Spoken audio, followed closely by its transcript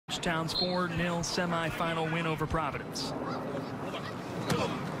Georgetown's 4-0 semifinal win over Providence. Header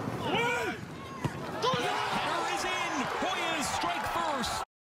is in. Hoyas strike first.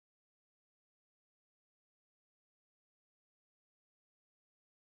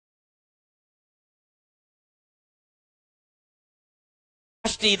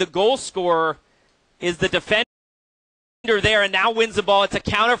 The goal scorer is the defender there and now wins the ball. It's a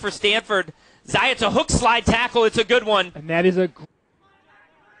counter for Stanford. Zajec, a hook slide tackle. It's a good one. And that is a...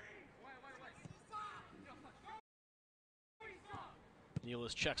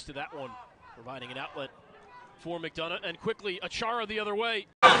 Nealis checks to that one, providing an outlet for McDonough, and quickly Achara the other way.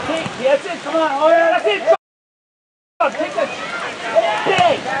 That's it, come on. Oh, yeah, that's it. Take the...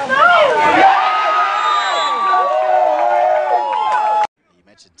 You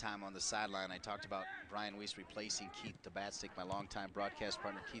mentioned time on the sideline. I talked about Brian Weiss replacing Keith DeBatstick, my longtime broadcast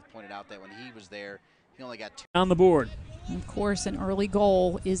partner. Keith pointed out that when he was there, he only got 2 on the board. Of course, an early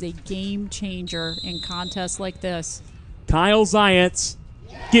goal is a game changer in contests like this. Kyle Zajec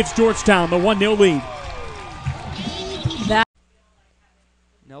gives Georgetown the 1-0 lead.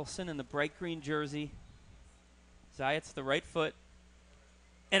 Nelson in the bright green jersey. Zajec, the right foot.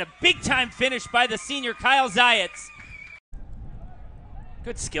 And a big-time finish by the senior Kyle Zajec.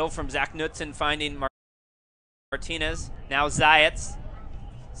 Good skill from Zach Knudsen finding Martinez. Now Zajec.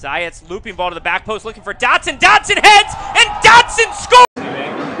 Zajec looping ball to the back post looking for Dotson. Dotson heads, and Dotson scores!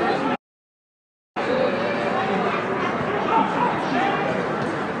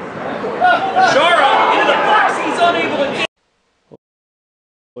 Shara into the box. He's unable to get.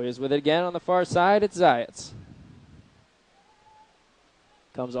 Is with it again on the far side. It's Zajec.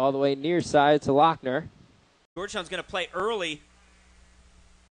 Comes all the way near side to Lochner. Georgetown's going to play early.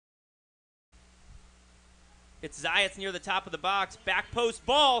 It's Zajec near the top of the box. Back post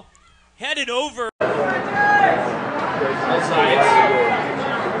ball. Headed over. Zajec.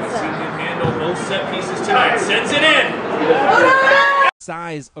 Seen him handle both set pieces tonight. Sends it in.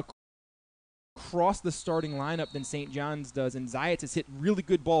 Size across the starting lineup than St. John's does, and Zajec has hit really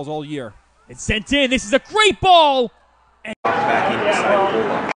good balls all year. It's sent in. This is a great ball. Hakeem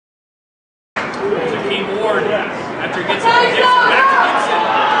Ward, after he gets it to Dixon, back to Gibson.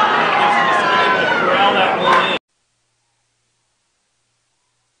 Gibson just able to corral that one in.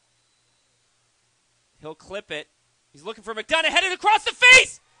 He'll clip it. He's looking for McDonough, headed across the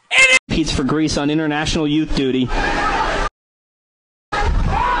face! And it competes for Greece on international youth duty.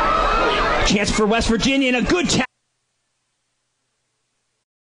 Chance for West Virginia and a good chance.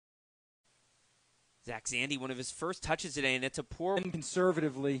 Zach Zandy, one of his first touches today, and it's a poor And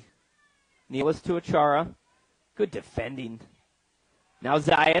conservatively. Nealis to Achara. Good defending. Now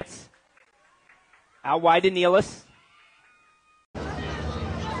Zajec. Out wide to Nealis.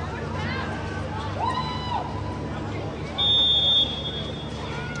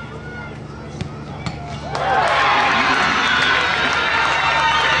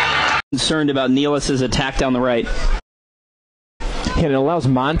 Concerned about Nealis' attack down the right. And it allows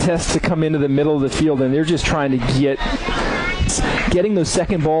Montes to come into the middle of the field, and they're just trying to getting those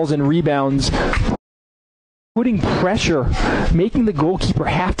second balls and rebounds, putting pressure, making the goalkeeper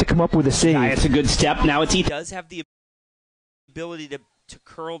have to come up with a save. It's a good step. Now it's He does have the ability to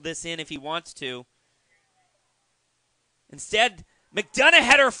curl this in if he wants to. Instead, McDonough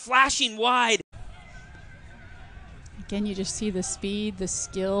header flashing wide. Again, you just see the speed, the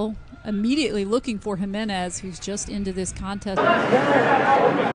skill, immediately looking for Jimenez, who's just into this contest.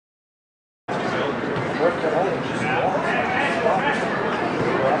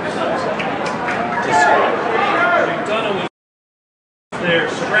 McDonough was there.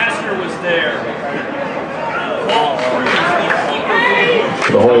 Strasser was there.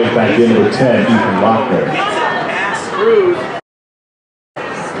 The Hoyas back in with 10, Ethan Lochner. Pass through.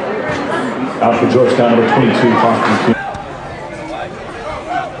 Out for Georgetown, number 22, Boston.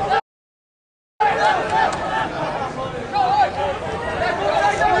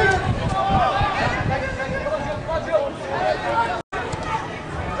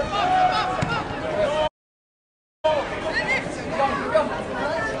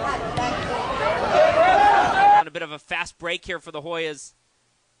 On a bit of a fast break here for the Hoyas.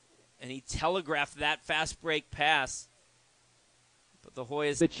 And he telegraphed that fast break pass. But the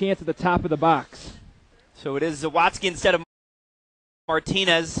Hoyas... The chance at the top of the box. So it is Zawatsky instead of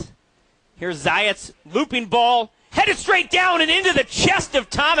Martinez. Here's Zajec, looping ball, headed straight down and into the chest of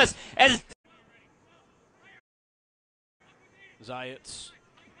Thomas as... Zajec,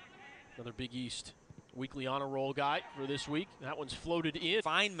 another Big East weekly honor roll guy for this week. That one's floated in.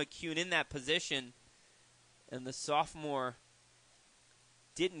 Find McCune in that position, and the sophomore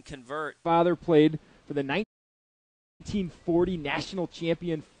didn't convert. Father played for the 1940 national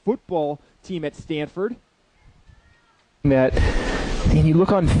champion football team at Stanford. And you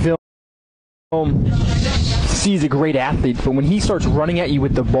look on film, he's a great athlete, but when he starts running at you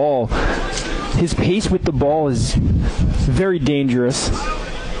with the ball, his pace with the ball is very dangerous.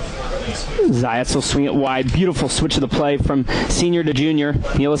 Zajec will swing it wide. Beautiful switch of the play from senior to junior.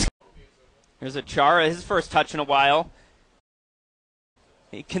 Here's a Chara, his first touch in a while.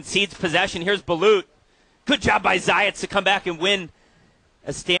 He concedes possession. Here's Balut. Good job by Zajec to come back and win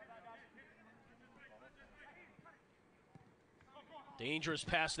a stand. Dangerous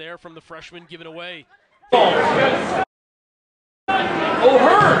pass there from the freshman, given away. O'Hearn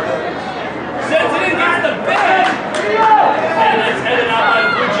sends it in, gets the bend, and it's headed out by the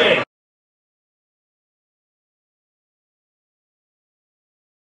Blue Jays.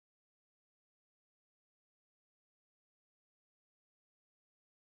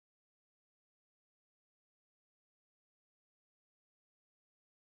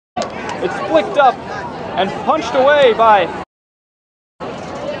 It's flicked up and punched away by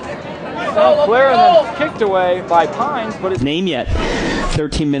St. Clair and then kicked away by Pines, but it's Name yet.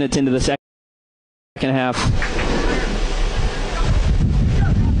 13 minutes into the second half.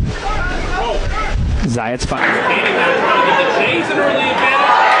 Zajec finds. Gaining that trying to give the Jays an early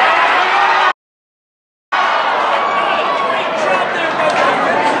advantage. Great job there by the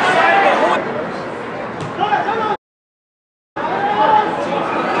defensive side of the Hornets.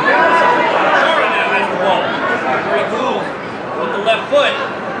 Chara now has the ball. Great move with the left foot.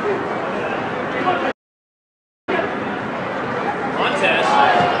 Montez.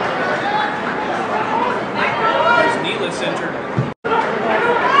 There's Neelis entered.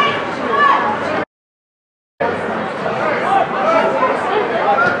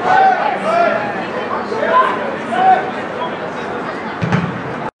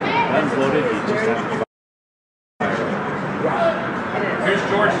 Here's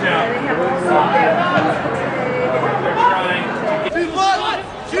Georgetown. They're trying to get...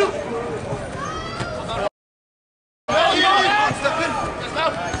 Shoot!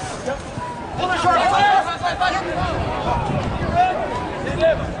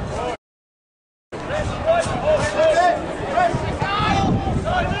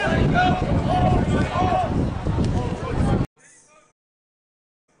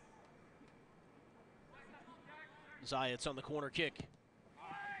 Zajec on the corner kick.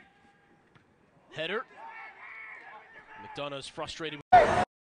 Header. McDonough's frustrated.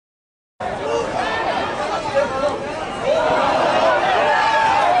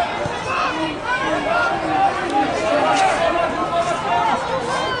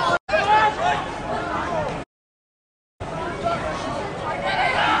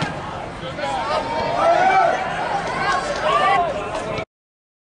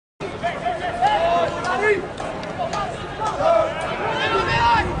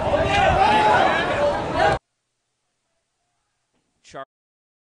 Chara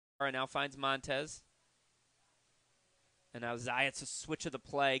now finds Montez. And now Zajec, a switch of the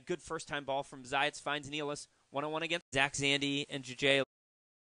play. Good first-time ball from Zajec. Finds Neelis. One-on-one against Zach Zandy and Jajay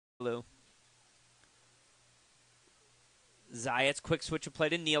Lou. Zajec, quick switch of play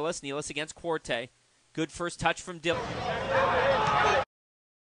to Neelis. Neelis against Quarte. Good first touch from Dill.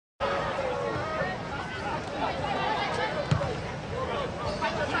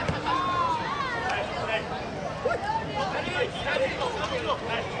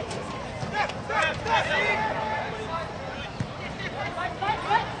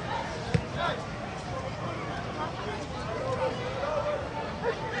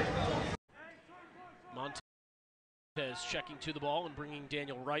 Montez checking to the ball and bringing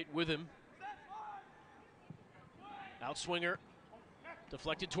Daniel Wright with him. Outswinger,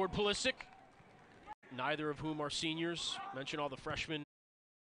 deflected toward Pulisic. Neither of whom are seniors. Mention all the freshmen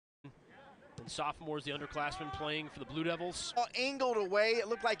and sophomores, the underclassmen playing for the Blue Devils. Angled away, it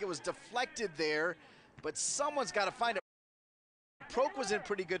looked like it was deflected there, but someone's got to find it. Proke was in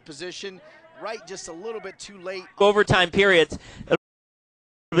pretty good position. Wright just a little bit too late. Overtime periods. It'll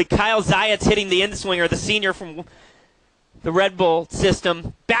be Kyle Zajec hitting the in-swinger, the senior from the Red Bull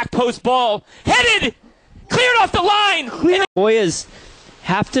system. Back post ball. Headed! Cleared off the line! Boys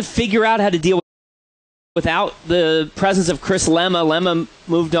have to figure out how to deal without the presence of Chris Lemma. Lemma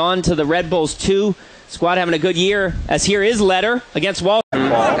moved on to the Red Bulls 2. Squad having a good year, as here is Letter against Wall.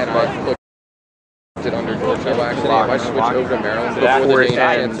 Under Georgetown, actually, if I switch over to Maryland before the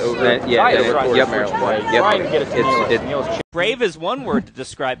game over, Maryland. Brave is one word to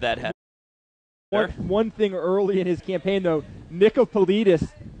describe that header. One thing early in his campaign, though, Nicopolidis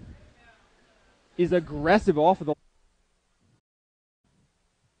is aggressive off of the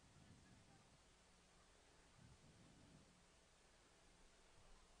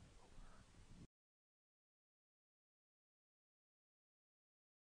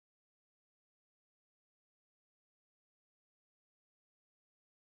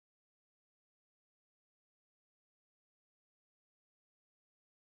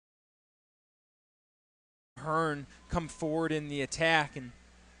Hearn come forward in the attack, and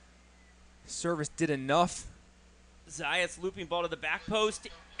service did enough. Zajec looping ball to the back post,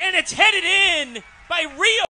 and it's headed in by Rio.